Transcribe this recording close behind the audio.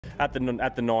at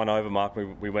the 9 over mark,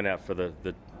 we went out for the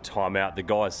timeout. The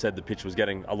guys said the pitch was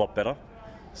getting a lot better,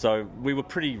 so we were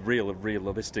pretty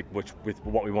realistic with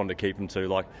what we wanted to keep them to.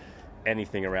 Like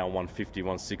anything around 150,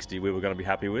 160, we were going to be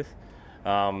happy with.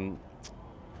 Got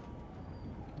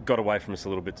away from us a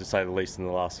little bit, to say the least, in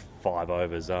the last 5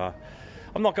 overs. I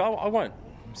won't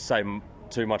say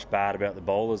too much bad about the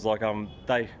bowlers. Like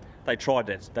they tried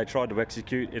to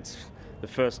execute. It's the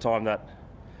first time that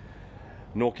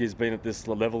Nortje's been at this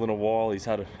level in a while. He's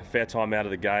had a fair time out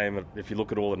of the game. If you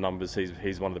look at all the numbers,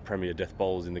 he's one of the premier death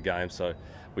bowlers in the game. So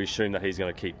we assume that he's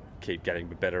going to keep getting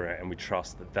better, and we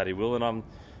trust that he will. And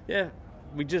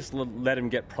we just let him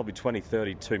get probably 20,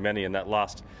 30 too many in that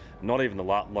last. Not even the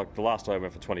last over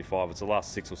went for 25. It's the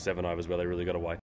last 6 or 7 overs where they really got away.